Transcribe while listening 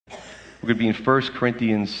We're going to be in 1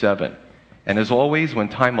 Corinthians 7. And as always, when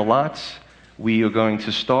time allots, we are going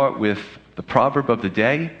to start with the proverb of the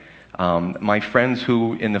day. My friends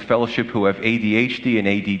who in the fellowship who have ADHD and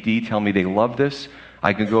ADD tell me they love this.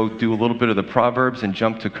 I can go do a little bit of the Proverbs and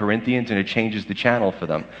jump to Corinthians, and it changes the channel for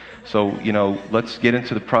them. So, let's get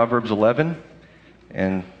into the Proverbs 11.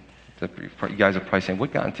 And you guys are probably saying,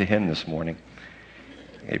 what got into him this morning?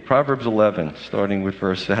 Okay, Proverbs 11, starting with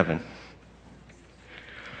verse 7.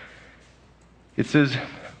 It says,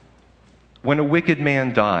 when a wicked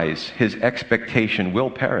man dies, his expectation will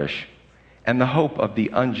perish, and the hope of the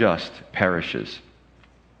unjust perishes.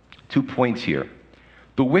 2 points here.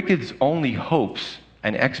 The wicked's only hopes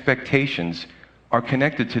and expectations are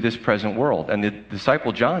connected to this present world. And the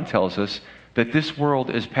disciple John tells us that this world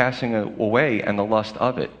is passing away and the lust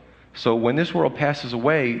of it. So when this world passes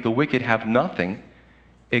away, the wicked have nothing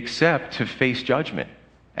except to face judgment.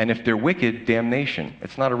 And if they're wicked, damnation.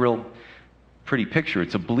 It's not a real pretty picture.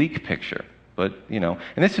 It's a bleak picture. But, and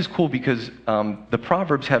this is cool because the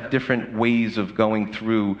Proverbs have different ways of going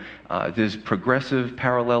through. There's progressive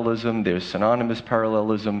parallelism. There's synonymous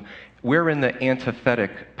parallelism. We're in the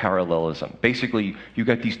antithetic parallelism. Basically, you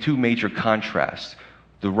got these two major contrasts,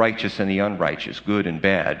 the righteous and the unrighteous, good and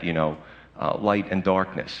bad, light and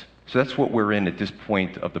darkness. So that's what we're in at this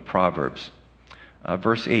point of the Proverbs.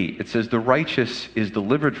 Verse 8, it says, the righteous is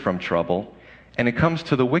delivered from trouble, and it comes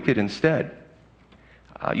to the wicked instead.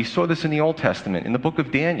 You saw this in the Old Testament. In the book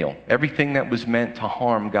of Daniel, everything that was meant to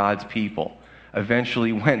harm God's people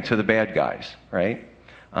eventually went to the bad guys, right?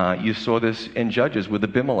 You saw this in Judges with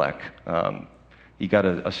Abimelech. He got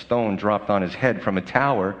a stone dropped on his head from a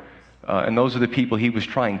tower, and those are the people he was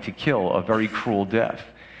trying to kill, a very cruel death.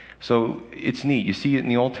 So it's neat. You see it in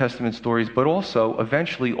the Old Testament stories, but also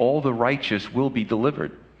eventually all the righteous will be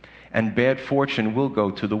delivered, and bad fortune will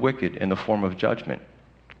go to the wicked in the form of judgment.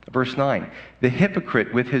 Verse 9, the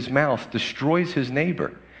hypocrite with his mouth destroys his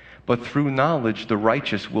neighbor, but through knowledge the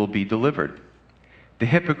righteous will be delivered. The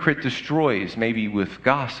hypocrite destroys, maybe with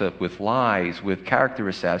gossip, with lies, with character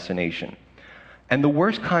assassination. And the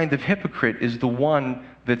worst kind of hypocrite is the one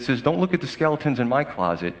that says, don't look at the skeletons in my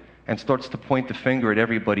closet, and starts to point the finger at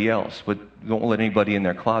everybody else, but don't let anybody in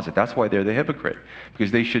their closet. That's why they're the hypocrite,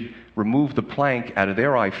 because they should remove the plank out of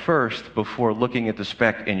their eye first before looking at the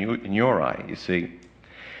speck in your eye, you see.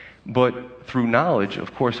 But through knowledge,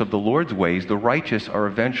 of course, of the Lord's ways, the righteous are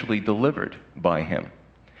eventually delivered by him.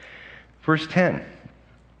 Verse 10,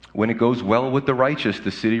 when it goes well with the righteous,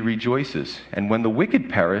 the city rejoices. And when the wicked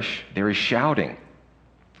perish, there is shouting.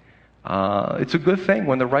 It's a good thing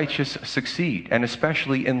when the righteous succeed, and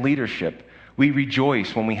especially in leadership. We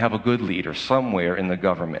rejoice when we have a good leader somewhere in the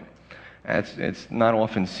government. It's not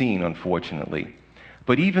often seen, unfortunately.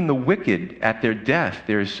 But even the wicked, at their death,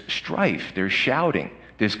 there's strife, there's shouting.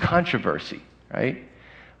 There's controversy, right?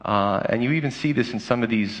 And you even see this in some of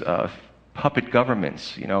these puppet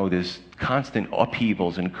governments. There's constant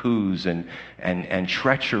upheavals and coups and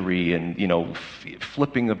treachery and,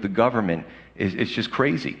 flipping of the government. It's just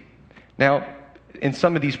crazy. Now, in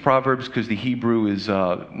some of these Proverbs, because the Hebrew is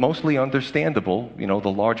mostly understandable, the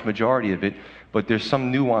large majority of it, but there's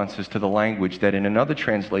some nuances to the language that in another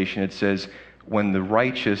translation it says, when the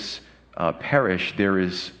righteous perish, there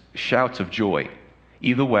is shouts of joy.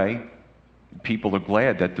 Either way, people are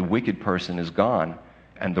glad that the wicked person is gone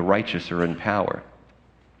and the righteous are in power.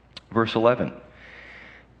 Verse 11,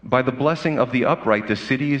 by the blessing of the upright, the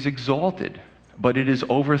city is exalted, but it is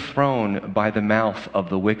overthrown by the mouth of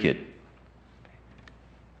the wicked.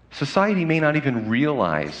 Society may not even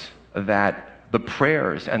realize that the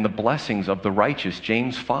prayers and the blessings of the righteous,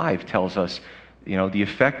 James 5 tells us, the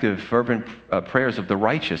effective, fervent prayers of the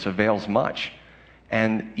righteous avails much.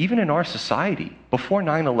 And even in our society, before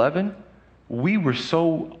 9/11, we were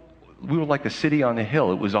like a city on the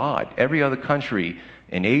hill. It was odd. Every other country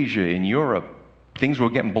in Asia, in Europe, things were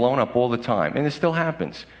getting blown up all the time. And it still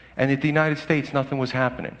happens. And in the United States, nothing was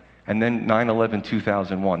happening. And then 9/11,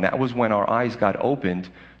 2001, that was when our eyes got opened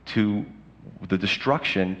to the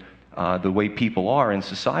destruction, the way people are in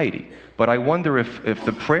society. But I wonder if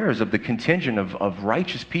the prayers of the contingent of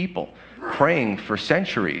righteous people praying for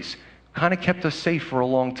centuries kind of kept us safe for a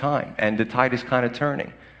long time, and the tide is kind of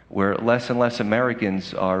turning, where less and less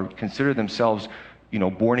Americans consider themselves,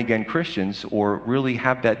 born-again Christians, or really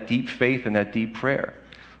have that deep faith and that deep prayer.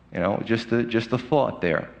 Just a thought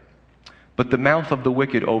there. But the mouth of the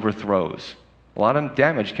wicked overthrows. A lot of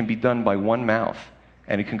damage can be done by one mouth,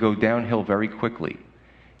 and it can go downhill very quickly.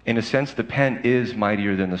 In a sense, the pen is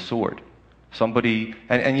mightier than the sword. And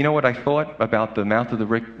what I thought about the mouth of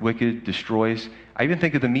the wicked destroys? I even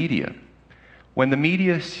think of the media. When the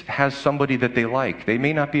media has somebody that they like, they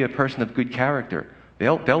may not be a person of good character.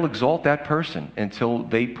 They'll exalt that person until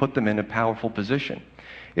they put them in a powerful position.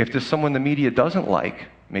 If there's someone the media doesn't like,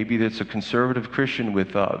 maybe it's a conservative Christian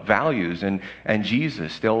with values and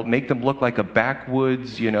Jesus, they'll make them look like a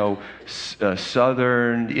backwoods,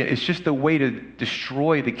 Southern. It's just a way to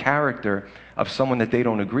destroy the character of someone that they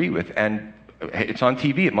don't agree with. And it's on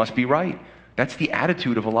TV, it must be right. That's the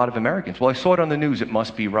attitude of a lot of Americans. Well, I saw it on the news, it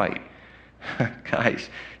must be right. Guys,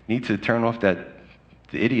 you need to turn off the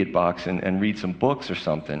idiot box and read some books or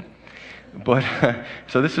something. But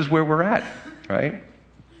so this is where we're at, right?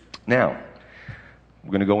 Now,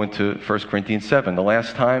 we're going to go into 1 Corinthians 7. The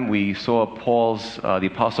last time we saw the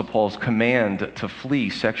Apostle Paul's command to flee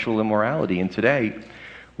sexual immorality. And today,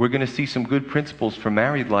 we're going to see some good principles for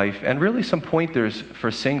married life and really some pointers for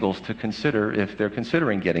singles to consider if they're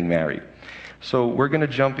considering getting married. So we're going to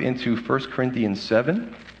jump into 1 Corinthians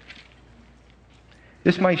 7.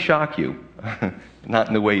 This might shock you, not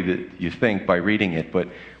in the way that you think by reading it, but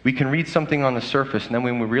we can read something on the surface, and then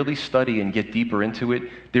when we really study and get deeper into it,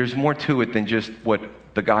 there's more to it than just what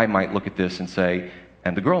the guy might look at this and say,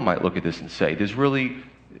 and the girl might look at this and say. There's really,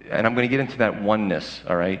 and I'm going to get into that oneness,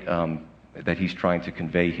 all right, that he's trying to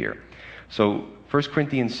convey here. So 1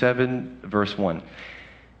 Corinthians 7, verse 1.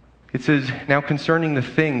 It says, "Now concerning the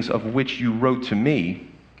things of which you wrote to me,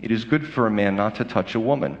 it is good for a man not to touch a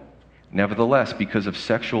woman. Nevertheless, because of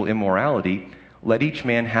sexual immorality, let each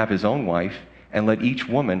man have his own wife, and let each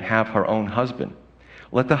woman have her own husband.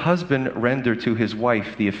 Let the husband render to his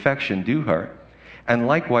wife the affection due her, and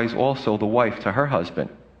likewise also the wife to her husband.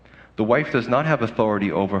 The wife does not have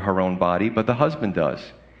authority over her own body, but the husband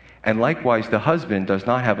does. And likewise the husband does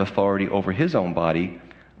not have authority over his own body,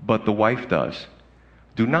 but the wife does.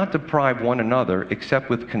 Do not deprive one another, except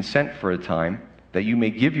with consent for a time, that you may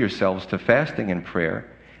give yourselves to fasting and prayer,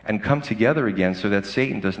 and come together again so that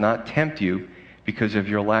Satan does not tempt you because of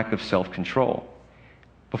your lack of self-control."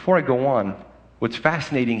 Before I go on, what's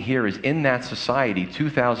fascinating here is in that society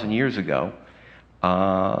 2,000 years ago,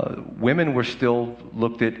 women were still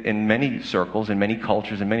looked at in many circles, in many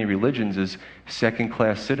cultures, in many religions as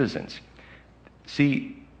second-class citizens.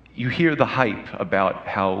 See, you hear the hype about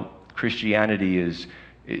how Christianity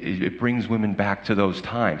it brings women back to those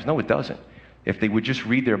times. No, it doesn't. If they would just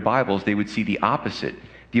read their Bibles, they would see the opposite.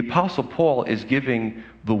 The Apostle Paul is giving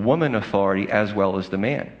the woman authority as well as the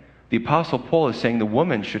man. The Apostle Paul is saying the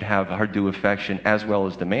woman should have her due affection as well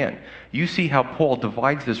as the man. You see how Paul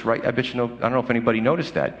divides this right. I don't know if anybody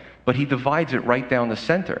noticed that, but he divides it right down the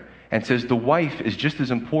center and says the wife is just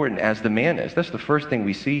as important as the man is. That's the first thing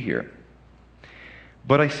we see here.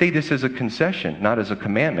 "But I say this as a concession, not as a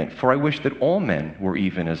commandment, for I wish that all men were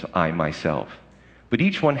even as I myself. But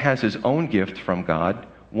each one has his own gift from God,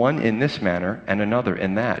 one in this manner and another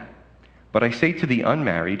in that. But I say to the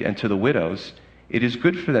unmarried and to the widows, it is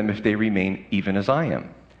good for them if they remain even as I am.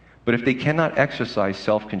 But if they cannot exercise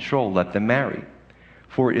self-control, let them marry.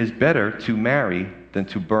 For it is better to marry than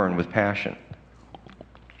to burn with passion."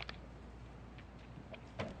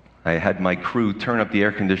 I had my crew turn up the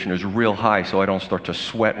air conditioners real high so I don't start to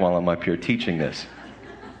sweat while I'm up here teaching this.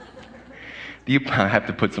 I have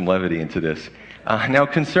to put some levity into this. "Now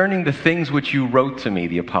concerning the things which you wrote to me,"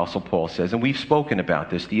 the Apostle Paul says, and we've spoken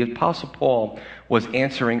about this, the Apostle Paul was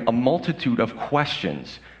answering a multitude of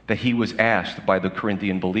questions that he was asked by the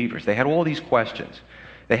Corinthian believers. They had all these questions.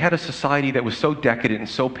 They had a society that was so decadent and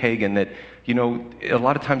so pagan that, a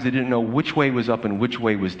lot of times they didn't know which way was up and which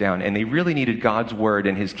way was down, and they really needed God's word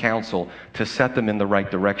and his counsel to set them in the right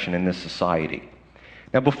direction in this society.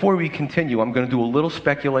 Now, before we continue, I'm going to do a little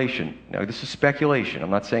speculation. Now, this is speculation. I'm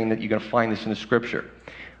not saying that you're going to find this in the Scripture,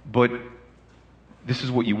 but this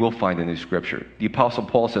is what you will find in the Scripture. The Apostle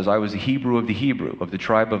Paul says, "I was a Hebrew, of the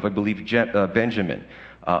tribe of, I believe, Benjamin,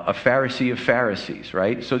 a Pharisee of Pharisees,"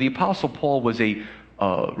 right? So the Apostle Paul was a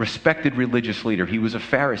respected religious leader. He was a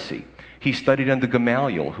Pharisee. He studied under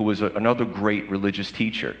Gamaliel, who was another great religious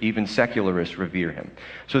teacher. Even secularists revere him.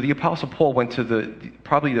 So the Apostle Paul went to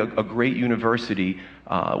probably a great university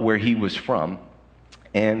where he was from.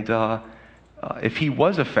 And if he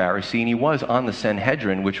was a Pharisee and he was on the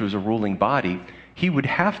Sanhedrin, which was a ruling body, he would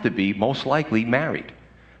have to be most likely married.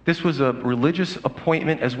 This was a religious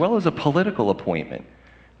appointment as well as a political appointment.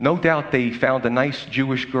 No doubt they found a nice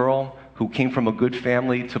Jewish girl who came from a good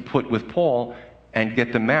family to put with Paul and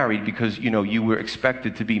get them married because, you were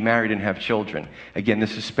expected to be married and have children. Again,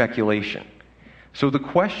 this is speculation. So the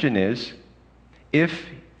question is, if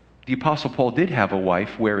the Apostle Paul did have a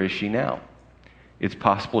wife, where is she now? It's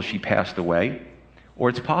possible she passed away, or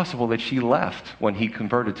it's possible that she left when he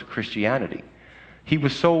converted to Christianity. He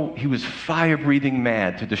was fire-breathing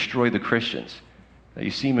mad to destroy the Christians. Now,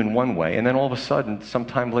 you see him in one way, and then all of a sudden,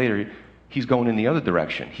 sometime later, he's going in the other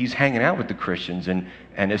direction. He's hanging out with the Christians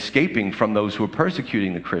and escaping from those who are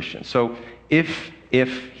persecuting the Christians. So if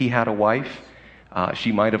he had a wife,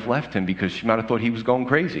 she might have left him because she might have thought he was going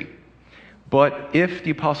crazy. But if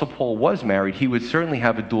the Apostle Paul was married, he would certainly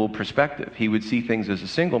have a dual perspective. He would see things as a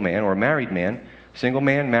single man or a married man, single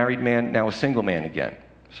man, married man, now a single man again.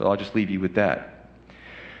 So I'll just leave you with that.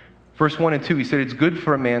 Verse 1 and 2, he said, it's good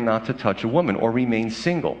for a man not to touch a woman or remain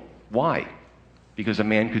single. Why? Because a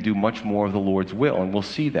man could do much more of the Lord's will, and we'll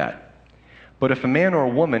see that. But if a man or a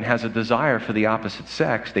woman has a desire for the opposite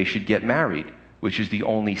sex, they should get married, which is the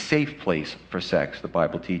only safe place for sex, the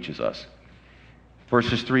Bible teaches us.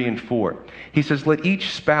 Verses 3 and 4. He says, let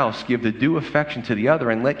each spouse give the due affection to the other,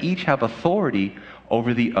 and let each have authority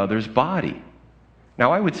over the other's body.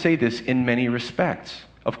 Now, I would say this in many respects.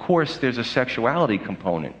 Of course, there's a sexuality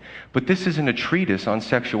component, but this isn't a treatise on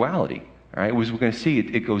sexuality. All right? As we're going to see,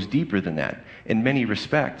 it goes deeper than that in many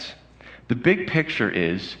respects. The big picture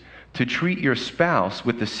is to treat your spouse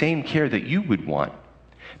with the same care that you would want,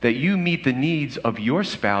 that you meet the needs of your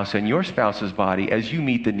spouse and your spouse's body as you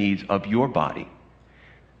meet the needs of your body.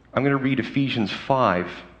 I'm going to read Ephesians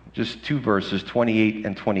 5, just 2 verses, 28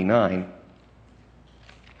 and 29.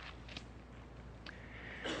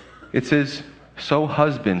 It says, so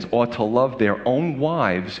husbands ought to love their own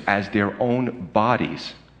wives as their own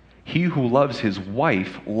bodies. He who loves his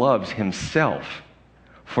wife loves himself.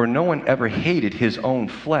 For no one ever hated his own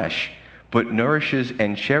flesh, but nourishes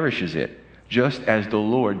and cherishes it, just as the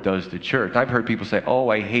Lord does the church. I've heard people say, oh,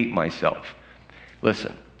 I hate myself.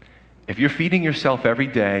 Listen. If you're feeding yourself every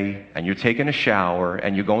day and you're taking a shower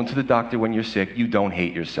and you're going to the doctor when you're sick, you don't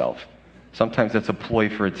hate yourself. Sometimes that's a ploy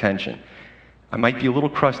for attention. I might be a little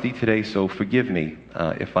crusty today, so forgive me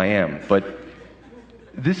if I am. But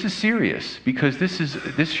this is serious because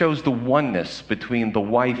this shows the oneness between the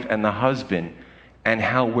wife and the husband and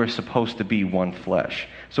how we're supposed to be one flesh.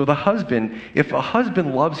 So the husband, if a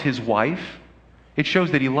husband loves his wife, it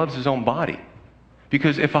shows that he loves his own body.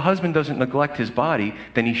 Because if a husband doesn't neglect his body,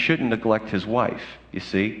 then he shouldn't neglect his wife. You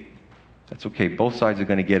see? That's okay. Both sides are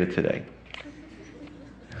going to get it today.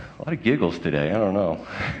 A lot of giggles today. I don't know.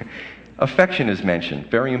 Affection is mentioned.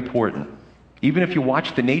 Very important. Even if you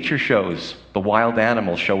watch the nature shows, the wild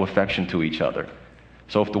animals show affection to each other.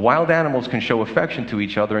 So if the wild animals can show affection to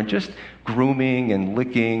each other and just grooming and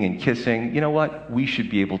licking and kissing, you know what? We should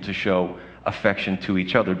be able to show affection to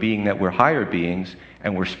each other, being that we're higher beings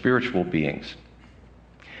and we're spiritual beings.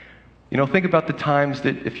 You know, think about the times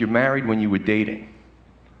that if you're married when you were dating,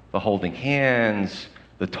 the holding hands,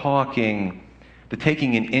 the talking, the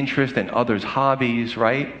taking an interest in others' hobbies,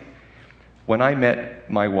 right? When I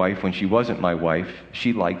met my wife, when she wasn't my wife,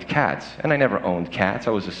 she liked cats. And I never owned cats. I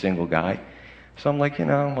was a single guy. So I'm like,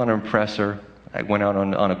 I want to impress her. I went out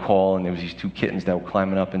on a call, and there was these 2 kittens that were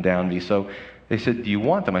climbing up and down me. So they said, do you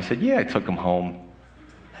want them? I said, yeah, I took them home.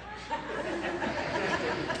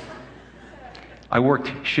 I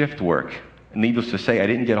worked shift work. Needless to say, I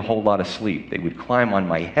didn't get a whole lot of sleep. They would climb on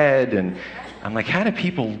my head, and I'm like, how do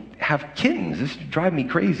people have kittens? This would drive me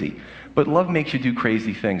crazy. But love makes you do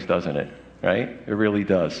crazy things, doesn't it? Right? It really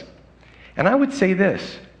does. And I would say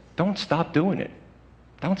this, don't stop doing it.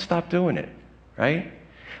 Don't stop doing it, right?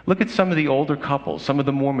 Look at some of the older couples, some of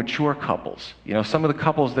the more mature couples, some of the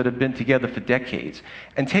couples that have been together for decades,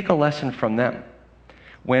 and take a lesson from them.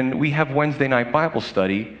 When we have Wednesday night Bible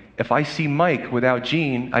study, if I see Mike without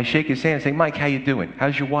Jean, I shake his hand and say, Mike, how you doing?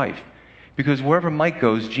 How's your wife? Because wherever Mike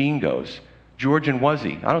goes, Jean goes. George and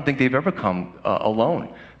Wuzzy, I don't think they've ever come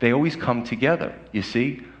alone. They always come together, you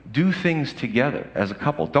see? Do things together as a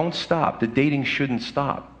couple. Don't stop. The dating shouldn't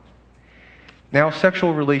stop. Now,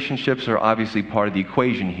 sexual relationships are obviously part of the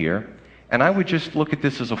equation here, and I would just look at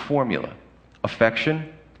this as a formula.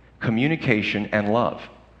 Affection, communication, and love.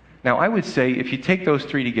 Now, I would say if you take those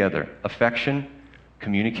 3 together, affection,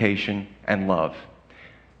 communication, and love,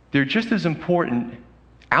 they're just as important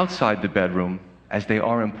outside the bedroom as they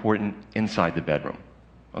are important inside the bedroom.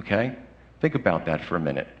 Okay? Think about that for a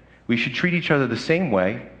minute. We should treat each other the same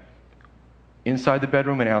way inside the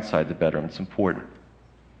bedroom and outside the bedroom. It's important.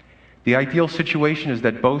 The ideal situation is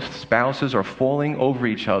that both spouses are falling over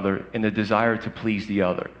each other in the desire to please the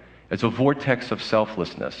other. It's a vortex of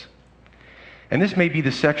selflessness. And this may be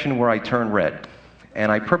the section where I turn red.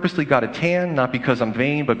 And I purposely got a tan, not because I'm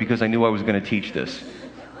vain, but because I knew I was going to teach this.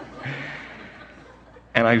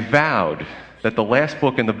 And I vowed that the last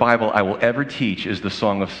book in the Bible I will ever teach is the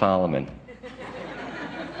Song of Solomon.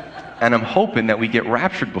 And I'm hoping that we get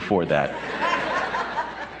raptured before that.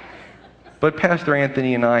 But Pastor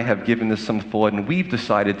Anthony and I have given this some thought, and we've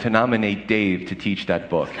decided to nominate Dave to teach that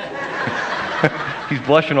book. He's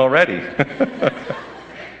blushing already.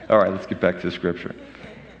 All right, let's get back to the scripture.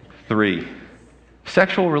 3,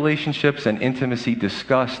 sexual relationships and intimacy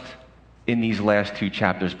discussed in these last 2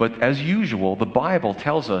 chapters. But as usual, the Bible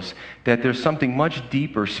tells us that there's something much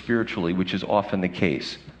deeper spiritually, which is often the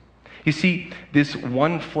case. You see, this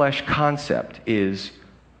one flesh concept is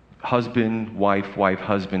husband, wife, wife,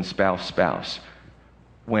 husband, spouse, spouse.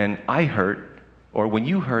 When I hurt, or when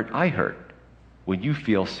you hurt, I hurt. When you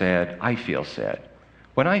feel sad, I feel sad.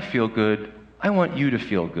 When I feel good, I want you to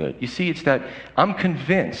feel good. You see, it's that I'm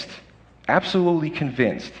convinced, absolutely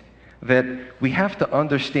convinced, that we have to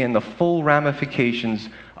understand the full ramifications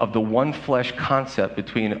of the one flesh concept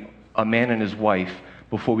between a man and his wife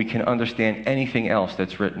before we can understand anything else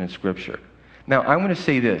that's written in Scripture. Now, I'm going to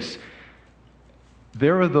say this.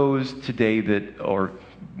 There are those today that are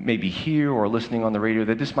maybe here or listening on the radio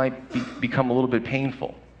that this might become a little bit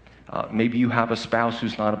painful. Maybe you have a spouse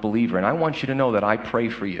who's not a believer, and I want you to know that I pray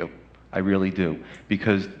for you. I really do,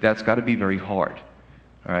 because that's got to be very hard.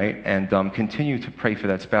 All right? And continue to pray for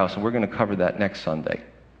that spouse, and we're going to cover that next Sunday.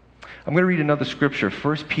 I'm going to read another scripture.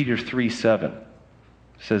 1 Peter 3:7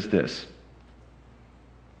 says this.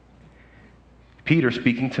 Peter,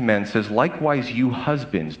 speaking to men, says, "Likewise you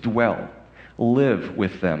husbands dwell, live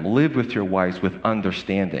with them, live with your wives with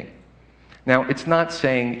understanding." Now, it's not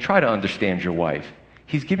saying try to understand your wife.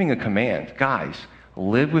 He's giving a command. Guys,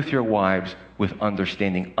 live with your wives with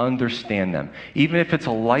understanding. Understand them. Even if it's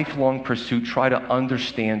a lifelong pursuit, try to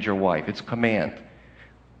understand your wife. It's a command.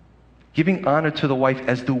 Giving honor to the wife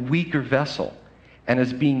as the weaker vessel and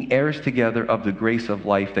as being heirs together of the grace of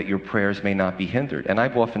life, that your prayers may not be hindered. And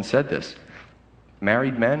I've often said this.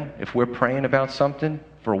 Married men, if we're praying about something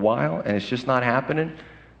for a while and it's just not happening,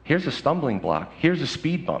 here's a stumbling block. Here's a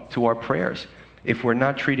speed bump to our prayers if we're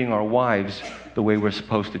not treating our wives the way we're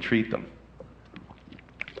supposed to treat them.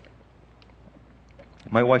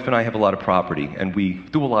 My wife and I have a lot of property, and we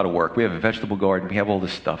do a lot of work. We have a vegetable garden. We have all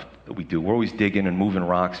this stuff that we do. We're always digging and moving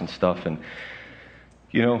rocks and stuff. And,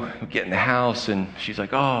 you know, we get in the house, and she's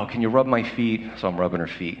like, "Oh, can you rub my feet?" So I'm rubbing her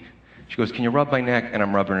feet. She goes, "Can you rub my neck?" And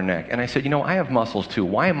I'm rubbing her neck. And I said, "You know, I have muscles too.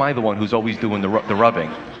 Why am I the one who's always doing the rubbing?"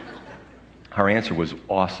 Her answer was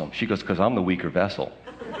awesome. She goes, "Because I'm the weaker vessel."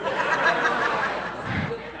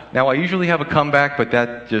 Now, I usually have a comeback, but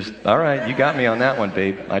that just, all right, you got me on that one,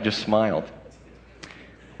 babe. I just smiled.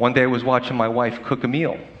 One day I was watching my wife cook a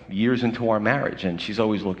meal years into our marriage, and she's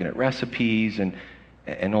always looking at recipes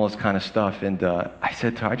and all this kind of stuff. And I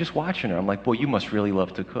said to her, I just watching her, I'm like, "Boy, you must really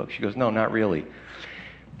love to cook." She goes, "No, not really."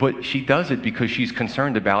 But she does it because she's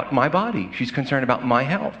concerned about my body. She's concerned about my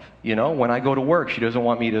health. You know, when I go to work, she doesn't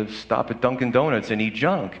want me to stop at Dunkin' Donuts and eat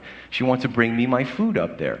junk. She wants to bring me my food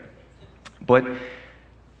up there. But,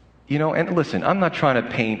 you know, and listen, I'm not trying to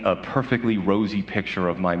paint a perfectly rosy picture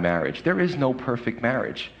of my marriage. There is no perfect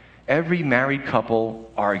marriage. Every married couple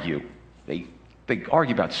argue. They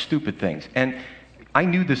argue about stupid things. And I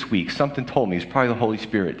knew this week, something told me, it's probably the Holy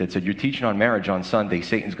Spirit that said, "You're teaching on marriage on Sunday,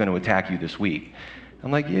 Satan's going to attack you this week."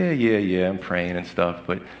 I'm like, yeah, I'm praying and stuff.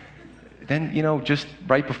 But then, you know, just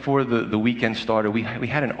right before the weekend started, we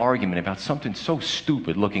had an argument about something so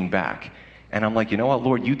stupid looking back. And I'm like, you know what,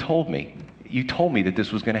 Lord, you told me that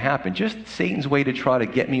this was going to happen. Just Satan's way to try to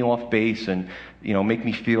get me off base and, you know, make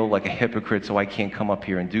me feel like a hypocrite so I can't come up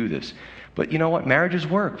here and do this. But you know what? Marriages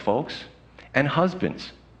work, folks. And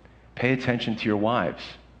husbands, pay attention to your wives.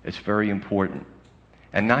 It's very important.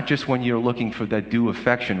 And not just when you're looking for that due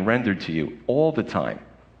affection rendered to you, all the time.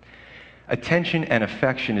 Attention and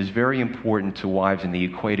affection is very important to wives, and they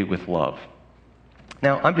equate it with love.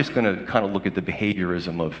 Now, I'm just going to kind of look at the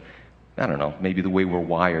behaviorism of, I don't know, maybe the way we're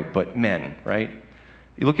wired, but men, right?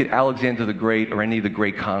 You look at Alexander the Great or any of the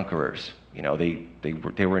great conquerors. You know,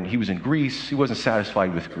 he was in Greece. He wasn't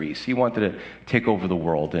satisfied with Greece. He wanted to take over the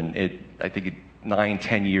world, and I think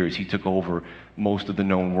 9-10 years he took over most of the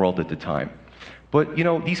known world at the time. But, you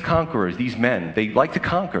know, these conquerors, these men, they like to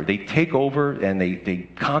conquer. They take over and they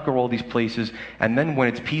conquer all these places. And then when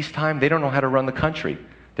it's peacetime, they don't know how to run the country.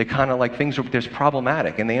 They kind of like there's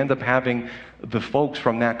problematic. And they end up having the folks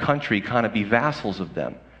from that country kind of be vassals of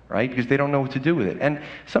them, right? Because they don't know what to do with it. And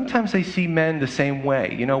sometimes they see men the same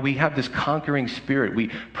way. You know, we have this conquering spirit.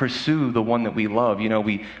 We pursue the one that we love. You know,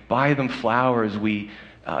 we buy them flowers. We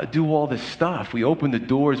do all this stuff. We open the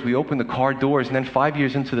doors. We open the car doors. And then 5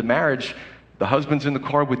 years into the marriage, the husband's in the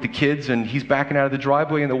car with the kids, and he's backing out of the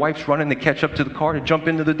driveway, and the wife's running to catch up to the car to jump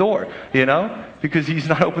into the door, you know, because he's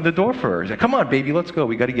not opened the door for her. He's like, "Come on, baby, let's go.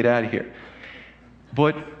 We got to get out of here."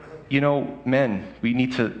 But men, we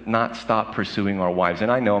need to not stop pursuing our wives.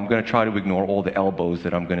 And I know I'm going to try to ignore all the elbows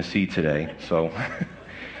that I'm going to see today. So,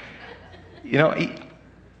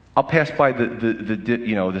 I'll pass by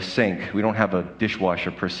the sink. We don't have a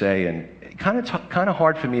dishwasher per se, and kind of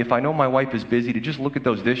hard for me if I know my wife is busy to just look at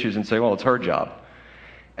those dishes and say, well, it's her job.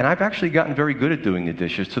 And I've actually gotten very good at doing the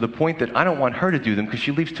dishes to the point that I don't want her to do them because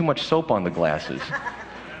she leaves too much soap on the glasses.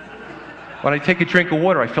 When I take a drink of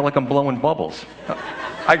water, I feel like I'm blowing bubbles.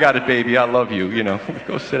 I got it, baby. I love you.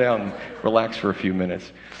 Go sit down and relax for a few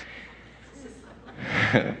minutes.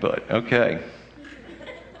 But, okay.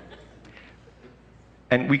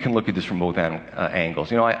 And we can look at this from both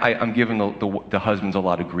angles. I'm giving the husbands a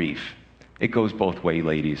lot of grief. It goes both ways,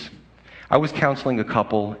 ladies. I was counseling a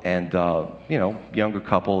couple, and, younger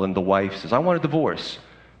couple, and the wife says, I want a divorce.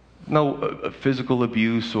 No physical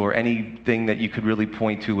abuse or anything that you could really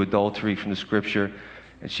point to, adultery from the scripture.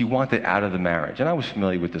 And she wanted out of the marriage. And I was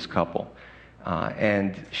familiar with this couple.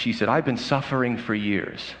 And she said, I've been suffering for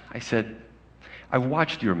years. I said, I've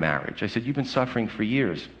watched your marriage. I said, you've been suffering for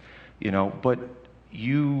years, but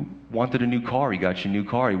you wanted a new car. He got you a new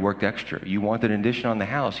car. He worked extra. You wanted an addition on the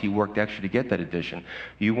house. He worked extra to get that addition.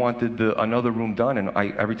 You wanted another room done. And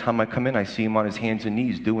every time I come in, I see him on his hands and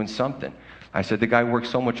knees doing something. I said, the guy works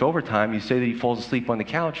so much overtime. You say that he falls asleep on the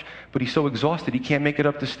couch, but he's so exhausted he can't make it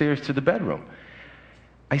up the stairs to the bedroom.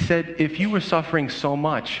 I said, if you were suffering so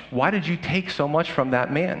much, why did you take so much from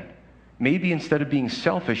that man? Maybe instead of being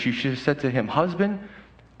selfish, you should have said to him, husband,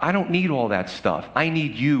 I don't need all that stuff. I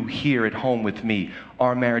need you here at home with me.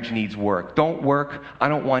 Our marriage needs work. Don't work. I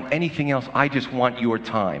don't want anything else. I just want your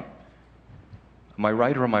time. Am I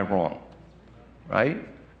right or am I wrong? Right?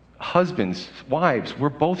 Husbands, wives, we're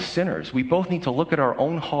both sinners. We both need to look at our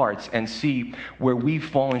own hearts and see where we've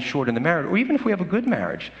fallen short in the marriage, or even if we have a good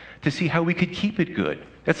marriage, to see how we could keep it good.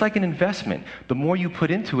 That's like an investment. The more you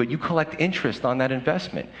put into it, you collect interest on that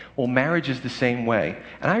investment. Well, marriage is the same way.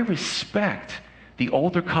 And I respect the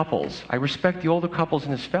older couples. I respect the older couples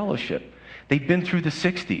in this fellowship. They've been through the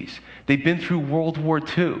 60s. They've been through World War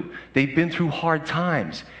II. They've been through hard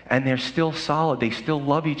times, and they're still solid. They still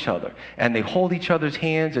love each other, and they hold each other's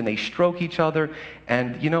hands, and they stroke each other.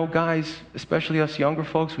 And, guys, especially us younger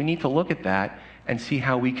folks, we need to look at that and see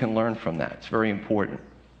how we can learn from that. It's very important.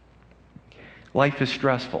 Life is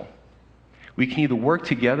stressful. We can either work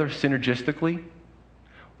together synergistically,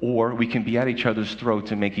 or we can be at each other's throat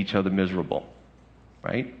to make each other miserable,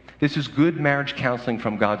 right? This is good marriage counseling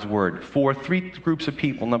from God's Word for three groups of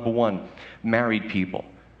people. Number one, married people.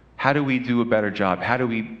 How do we do a better job? How do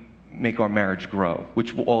we make our marriage grow?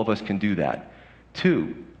 Which all of us can do that.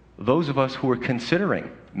 Two, those of us who are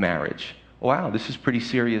considering marriage. Wow, this is pretty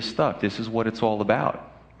serious stuff. This is what it's all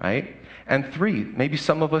about, right? And three, maybe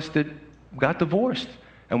some of us that got divorced,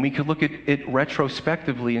 and we could look at it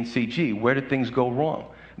retrospectively and see, gee, where did things go wrong?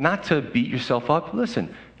 Not to beat yourself up.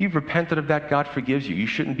 Listen, you've repented of that, God forgives you. You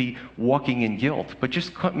shouldn't be walking in guilt, but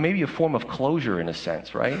just maybe a form of closure in a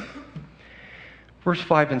sense, right? Verse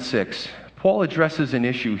 5 and 6, Paul addresses an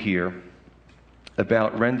issue here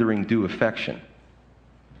about rendering due affection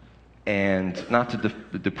and not to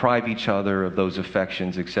deprive each other of those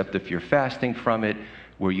affections except if you're fasting from it,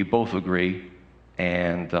 where you both agree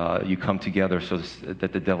and you come together so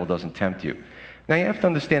that the devil doesn't tempt you. Now, you have to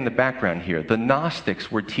understand the background here. The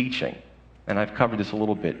Gnostics were teaching, and I've covered this a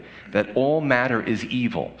little bit, that all matter is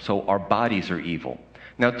evil, so our bodies are evil.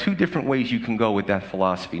 Now, two different ways you can go with that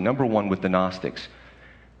philosophy. Number one, with the Gnostics,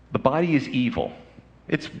 the body is evil.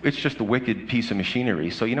 It's just a wicked piece of machinery.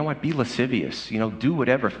 So you know what? Be lascivious. Do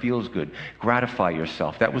whatever feels good. Gratify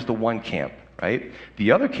yourself. That was the one camp, right?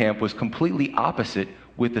 The other camp was completely opposite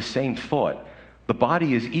with the same thought. The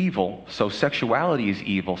body is evil, so sexuality is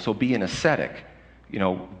evil, so be an ascetic.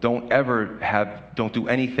 Don't do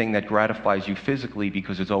anything that gratifies you physically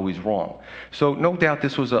because it's always wrong. So no doubt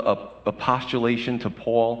this was a postulation to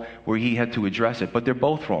Paul where he had to address it, but they're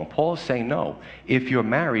both wrong. Paul is saying, no, if you're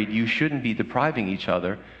married, you shouldn't be depriving each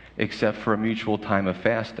other except for a mutual time of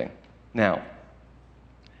fasting. Now,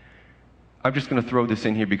 I'm just going to throw this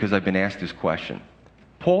in here because I've been asked this question.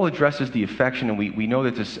 Paul addresses the affection, and we know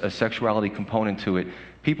that there's a sexuality component to it.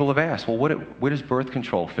 People have asked, well, where does birth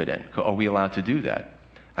control fit in? Are we allowed to do that?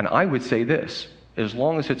 And I would say this, as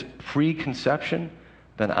long as it's pre-conception,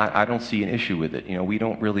 then I don't see an issue with it. We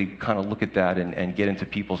don't really kind of look at that and get into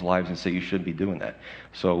people's lives and say you shouldn't be doing that.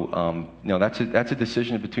 So, that's a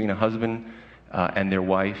decision between a husband and their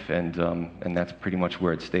wife, and that's pretty much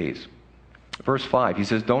where it stays. Verse 5, he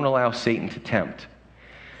says, don't allow Satan to tempt.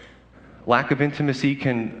 Lack of intimacy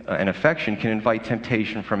and affection can invite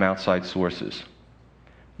temptation from outside sources.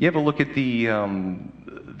 You ever look at the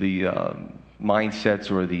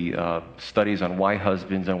mindsets or the studies on why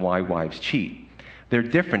husbands and why wives cheat. They're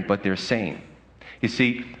different, but they're same. You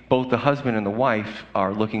see, both the husband and the wife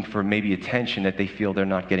are looking for maybe attention that they feel they're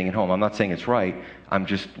not getting at home. I'm not saying it's right. I'm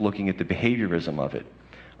just looking at the behaviorism of it.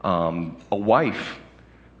 A wife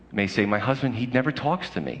may say, my husband, he never talks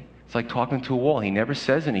to me. It's like talking to a wall. He never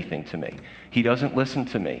says anything to me. He doesn't listen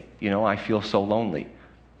to me. I feel so lonely.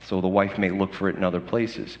 So the wife may look for it in other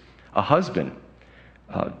places. A husband,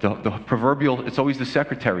 the proverbial, it's always the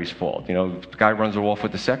secretary's fault. The guy runs off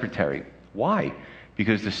with the secretary. Why?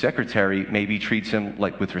 Because the secretary maybe treats him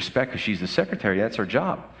with respect because she's the secretary. That's her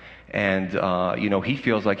job. And, he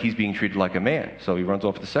feels like he's being treated like a man. So he runs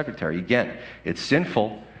off with the secretary. Again, it's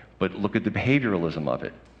sinful, but look at the behavioralism of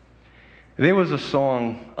it. There was a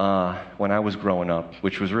song when I was growing up,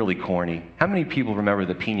 which was really corny. How many people remember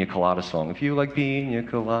the Pina Colada song? If you like pina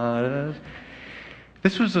coladas.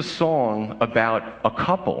 This was a song about a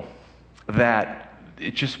couple that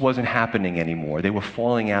it just wasn't happening anymore. They were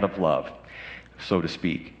falling out of love, so to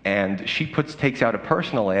speak. And she takes out a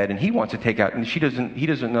personal ad, and he wants to take out, and he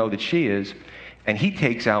doesn't know that she is, and he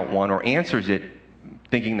takes out one or answers it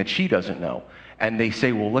thinking that she doesn't know. And they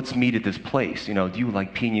say, well, let's meet at this place. Do you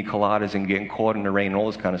like pina coladas and getting caught in the rain and all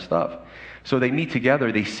this kind of stuff? So they meet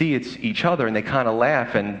together, they see it's each other, and they kind of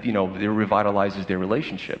laugh, and, it revitalizes their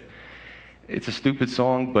relationship. It's a stupid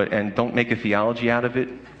song, and don't make a theology out of it.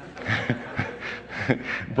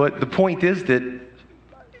 But the point is that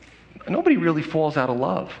nobody really falls out of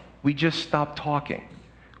love. We just stop talking.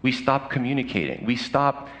 We stop communicating. We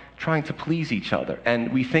stop trying to please each other.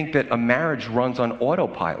 And we think that a marriage runs on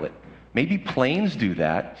autopilot. Maybe planes do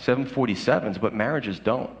that, 747s, but marriages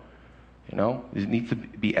don't. There needs to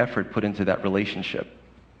be effort put into that relationship.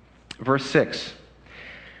 Verse 6.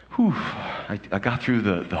 Whew, I got through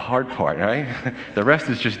the hard part, right? The rest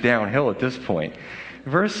is just downhill at this point.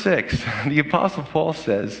 Verse 6, the Apostle Paul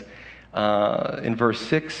says in verse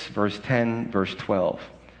 6, verse 10, verse 12,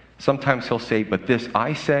 sometimes he'll say, but this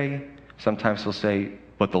I say. Sometimes he'll say,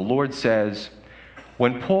 but the Lord says.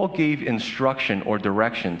 When Paul gave instruction or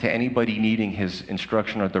direction to anybody needing his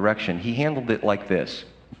instruction or direction, he handled it like this.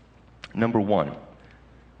 Number one,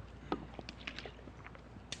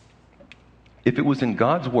 if it was in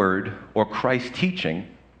God's word or Christ's teaching,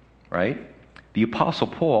 right, the Apostle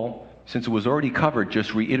Paul, since it was already covered,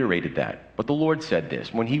 just reiterated that. But the Lord said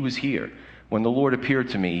this when he was here. When the Lord appeared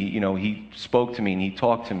to me, he spoke to me and he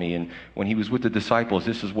talked to me. And when he was with the disciples,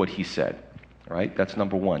 this is what he said. Right? That's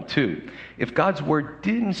number one. Two, if God's word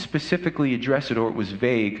didn't specifically address it or it was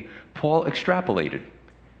vague, Paul extrapolated.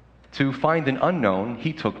 To find an unknown,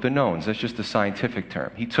 he took the knowns. That's just a scientific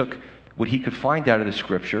term. He took what he could find out of the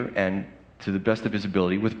scripture, and to the best of his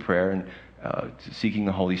ability with prayer and seeking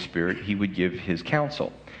the Holy Spirit, he would give his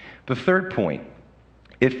counsel. The third point,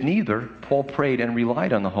 if neither, Paul prayed and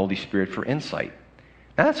relied on the Holy Spirit for insight.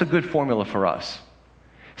 Now that's a good formula for us.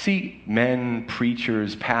 See, men,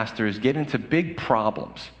 preachers, pastors get into big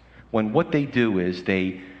problems when what they do is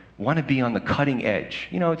they want to be on the cutting edge.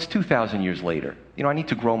 It's 2,000 years later. I need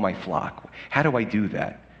to grow my flock. How do I do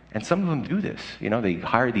that? And some of them do this. They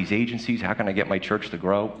hire these agencies. How can I get my church to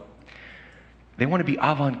grow? They want to be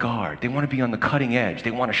avant-garde. They want to be on the cutting edge.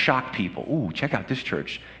 They want to shock people. Ooh, check out this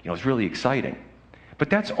church. It's really exciting. But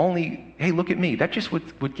that's only, hey, look at me. That's just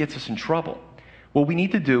what gets us in trouble. What we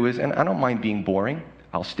need to do is, and I don't mind being boring,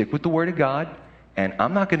 I'll stick with the Word of God, and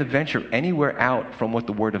I'm not going to venture anywhere out from what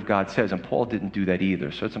the Word of God says, and Paul didn't do that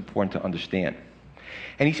either, so it's important to understand.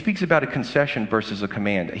 And he speaks about a concession versus a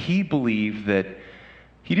command. He didn't believe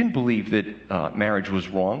that marriage was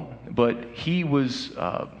wrong, but he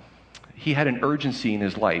had an urgency in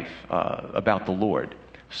his life about the Lord.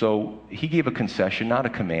 So he gave a concession, not a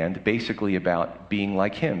command, basically about being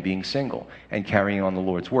like him, being single, and carrying on the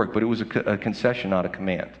Lord's work. But it was a concession, not a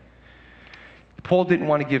command. Paul didn't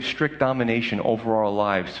want to give strict domination over our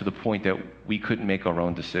lives to the point that we couldn't make our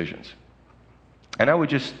own decisions. And I would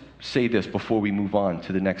just say this before we move on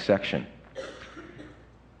to the next section.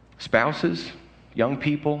 Spouses, young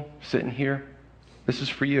people sitting here, this is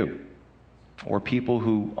for you. Or people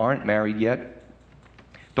who aren't married yet.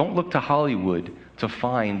 Don't look to Hollywood to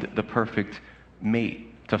find the perfect mate,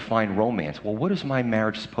 to find romance. Well, what is my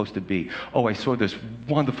marriage supposed to be? Oh, I saw this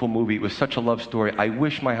wonderful movie. It was such a love story. I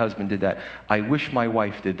wish my husband did that. I wish my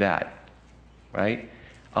wife did that. Right?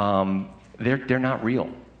 They're not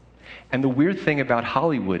real. And the weird thing about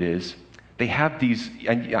Hollywood is they have these,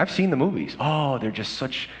 and I've seen the movies. Oh, they're just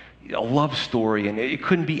such a love story, and it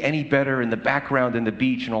couldn't be any better in the background and the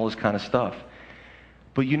beach and all this kind of stuff.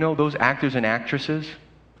 But those actors and actresses,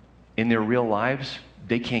 in their real lives,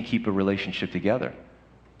 they can't keep a relationship together.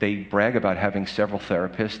 They brag about having several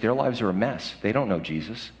therapists. Their lives are a mess. They don't know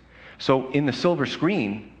Jesus. So in the silver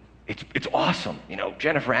screen, it's awesome.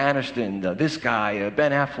 Jennifer Aniston, this guy,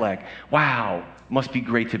 Ben Affleck. Wow, must be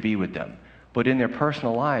great to be with them. But in their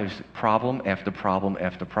personal lives, problem after problem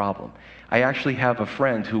after problem. I actually have a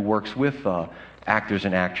friend who works with actors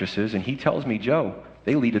and actresses, and he tells me, Joe,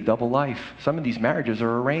 they lead a double life. Some of these marriages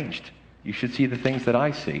are arranged. You should see the things that I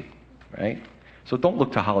see, right? So don't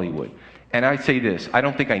look to Hollywood. And I say this, I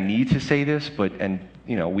don't think I need to say this, but,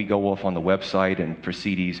 we go off on the website and for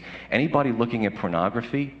CDs. Anybody looking at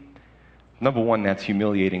pornography, number one, that's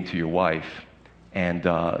humiliating to your wife. And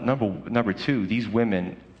number two, these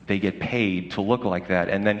women, they get paid to look like that.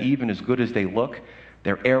 And then even as good as they look,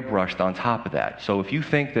 they're airbrushed on top of that. So if you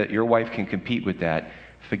think that your wife can compete with that,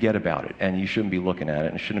 forget about it. And you shouldn't be looking at it,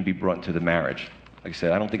 and it shouldn't be brought into the marriage. Like I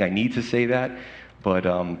said, I don't think I need to say that, but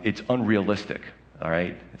it's unrealistic, all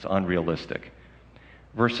right? It's unrealistic.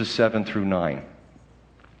 Verses 7 through 9.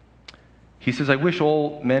 He says, I wish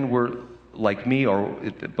all men were like me,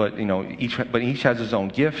 but each has his own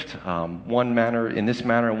gift, one manner in this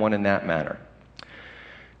manner and one in that manner.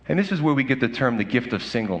 And this is where we get the term the gift of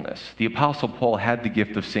singleness. The Apostle Paul had the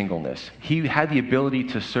gift of singleness. He had the ability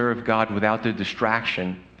to serve God without the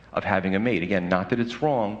distraction of having a mate. Again, not that it's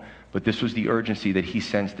wrong, but this was the urgency that he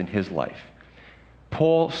sensed in his life.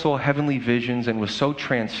 Paul saw heavenly visions and was so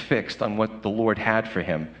transfixed on what the Lord had for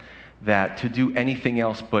him that to do anything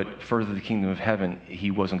else but further the kingdom of heaven, he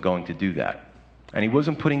wasn't going to do that. And he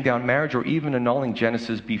wasn't putting down marriage or even annulling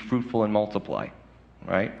Genesis, be fruitful and multiply,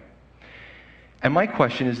 right? And my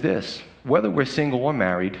question is this, whether we're single or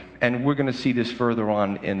married, and we're going to see this further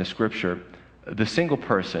on in the scripture, the single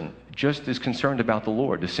person just is concerned about the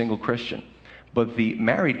Lord, the single Christian. But the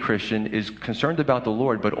married Christian is concerned about the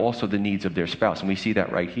Lord, but also the needs of their spouse. And we see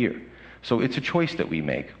that right here. So it's a choice that we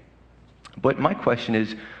make. But my question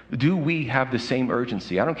is, do we have the same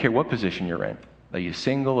urgency? I don't care what position you're in. Are you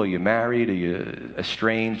single? Are you married? Are you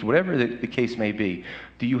estranged? Whatever the case may be.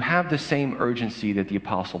 Do you have the same urgency that the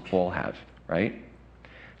Apostle Paul had? Right?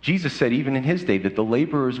 Jesus said even in his day that the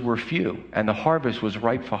laborers were few and the harvest was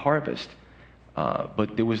ripe for harvest.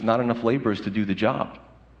 But there was not enough laborers to do the job.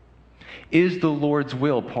 Is the Lord's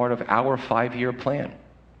will part of our 5-year plan?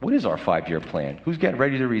 What is our 5-year plan? Who's getting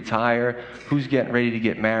ready to retire? Who's getting ready to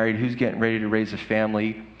get married? Who's getting ready to raise a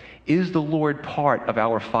family? Is the Lord part of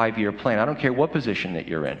our 5-year plan? I don't care what position that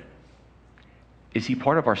you're in. Is he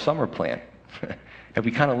part of our summer plan? Have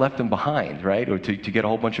we kind of left him behind, right? Or to get a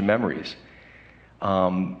whole bunch of memories?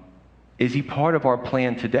 Is he part of our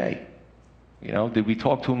plan today? Did we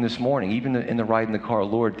talk to him this morning? Even in the ride in the car,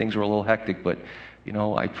 Lord, things were a little hectic, but,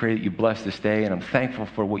 I pray that you bless this day, and I'm thankful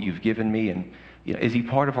for what you've given me. And is he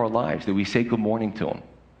part of our lives? Did we say good morning to him?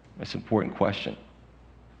 That's an important question.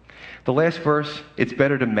 The last verse, it's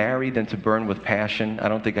better to marry than to burn with passion. I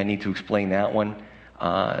don't think I need to explain that one.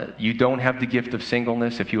 You don't have the gift of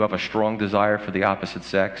singleness if you have a strong desire for the opposite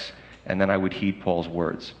sex, and then I would heed Paul's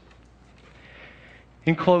words.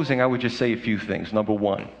 In closing, I would just say a few things. Number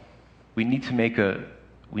one, we need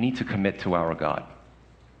to commit to our God.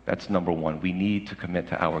 That's number one. We need to commit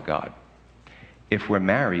to our God. If we're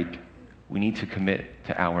married, we need to commit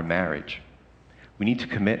to our marriage. We need to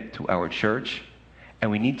commit to our church, and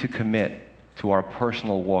we need to commit to our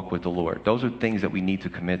personal walk with the Lord. Those are things that we need to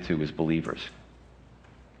commit to as believers.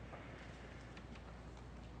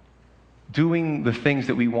 Doing the things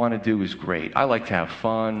that we want to do is great. I like to have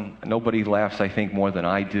fun. Nobody laughs, I think, more than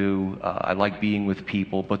I do. I like being with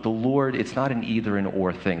people. But the Lord, it's not an either and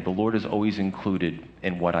or thing. The Lord is always included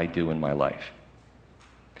in what I do in my life.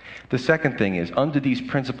 The second thing is, under these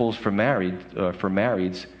principles for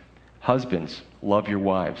marrieds, husbands, love your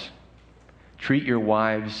wives. Treat your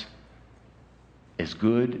wives as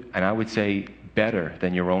good, and I would say better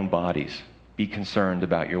than your own bodies. Be concerned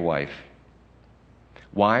about your wife.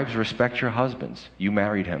 Wives, respect your husbands. You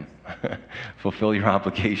married him. Fulfill your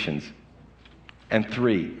obligations. And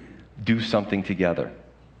 3, do something together.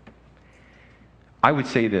 I would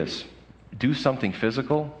say this, do something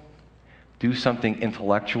physical, do something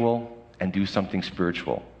intellectual, and do something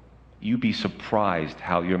spiritual. You'd be surprised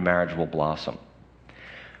how your marriage will blossom.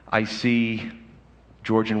 I see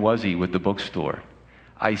George and Wuzzy with the bookstore.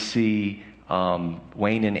 I see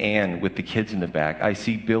Wayne and Ann with the kids in the back. I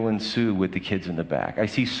see Bill and Sue with the kids in the back. I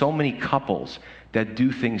see so many couples that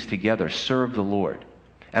do things together, serve the Lord.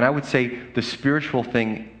 And I would say the spiritual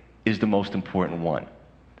thing is the most important one.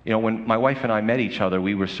 When my wife and I met each other,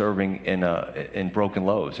 we were serving in Broken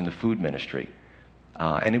Loaves in the food ministry.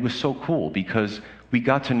 And it was so cool because we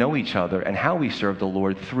got to know each other and how we serve the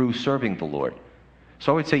Lord through serving the Lord.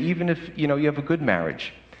 So I would say even if you have a good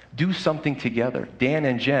marriage, Do something together. Dan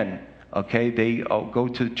and Jen, okay, they go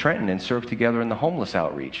to Trenton and serve together in the homeless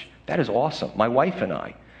outreach. That is awesome. My wife and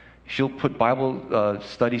I. She'll put Bible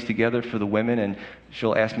studies together for the women, and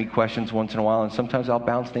she'll ask me questions once in a while, and sometimes I'll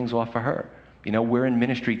bounce things off of her. You know, we're in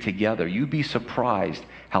ministry together. You'd be surprised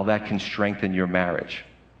how that can strengthen your marriage.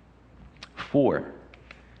 4,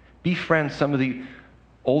 befriend some of the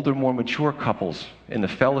older, more mature couples in the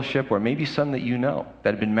fellowship, or maybe some that you know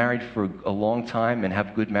that have been married for a long time and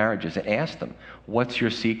have good marriages, and ask them, what's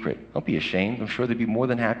your secret? Don't be ashamed. I'm sure they'd be more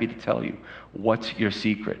than happy to tell you. What's your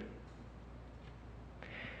secret?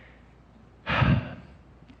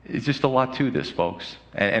 It's just a lot to this, folks,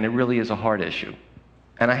 and it really is a hard issue.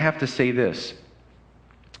 And I have to say this.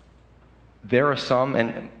 There are some,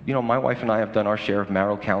 and you know, my wife and I have done our share of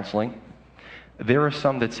marital counseling. There are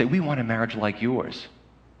some that say, we want a marriage like yours.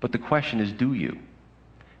 But the question is, do you?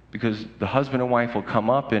 Because the husband and wife will come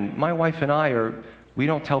up, and my wife and I we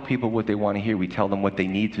don't tell people what they want to hear. We tell them what they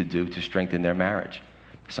need to do to strengthen their marriage.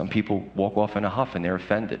 Some people walk off in a huff and they're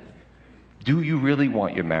offended. Do you really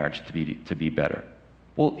want your marriage to be better?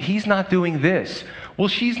 Well, he's not doing this. Well,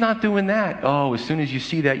 she's not doing that. Oh, as soon as you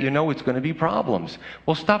see that, you know it's going to be problems.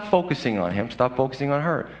 Well, stop focusing on him. Stop focusing on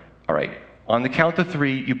her. All right, on the count of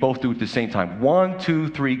 3, you both do it at the same time. 1, 2,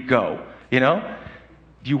 3, go. You know?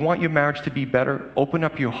 Do you want your marriage to be better? Open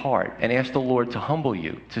up your heart and ask the Lord to humble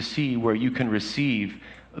you, to see where you can receive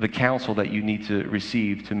the counsel that you need to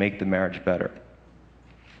receive to make the marriage better.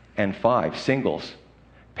 And 5, singles,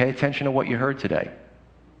 pay attention to what you heard today.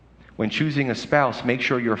 When choosing a spouse, make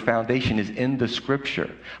sure your foundation is in the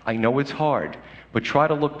Scripture. I know it's hard, but try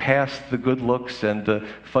to look past the good looks and the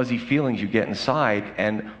fuzzy feelings you get inside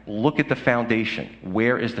and look at the foundation.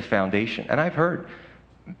 Where is the foundation? And I've heard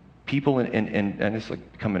people, and it's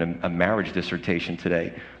like becoming a marriage dissertation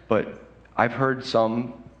today, but I've heard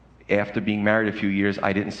some, after being married a few years,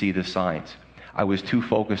 I didn't see the signs. I was too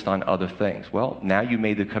focused on other things. Well, now you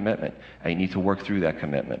made the commitment, and you need to work through that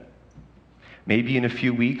commitment. Maybe in a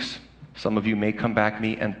few weeks, some of you may come back to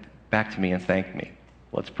me and thank me.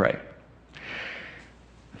 Let's pray.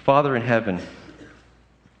 Father in heaven,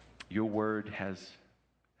 your word has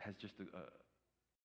just a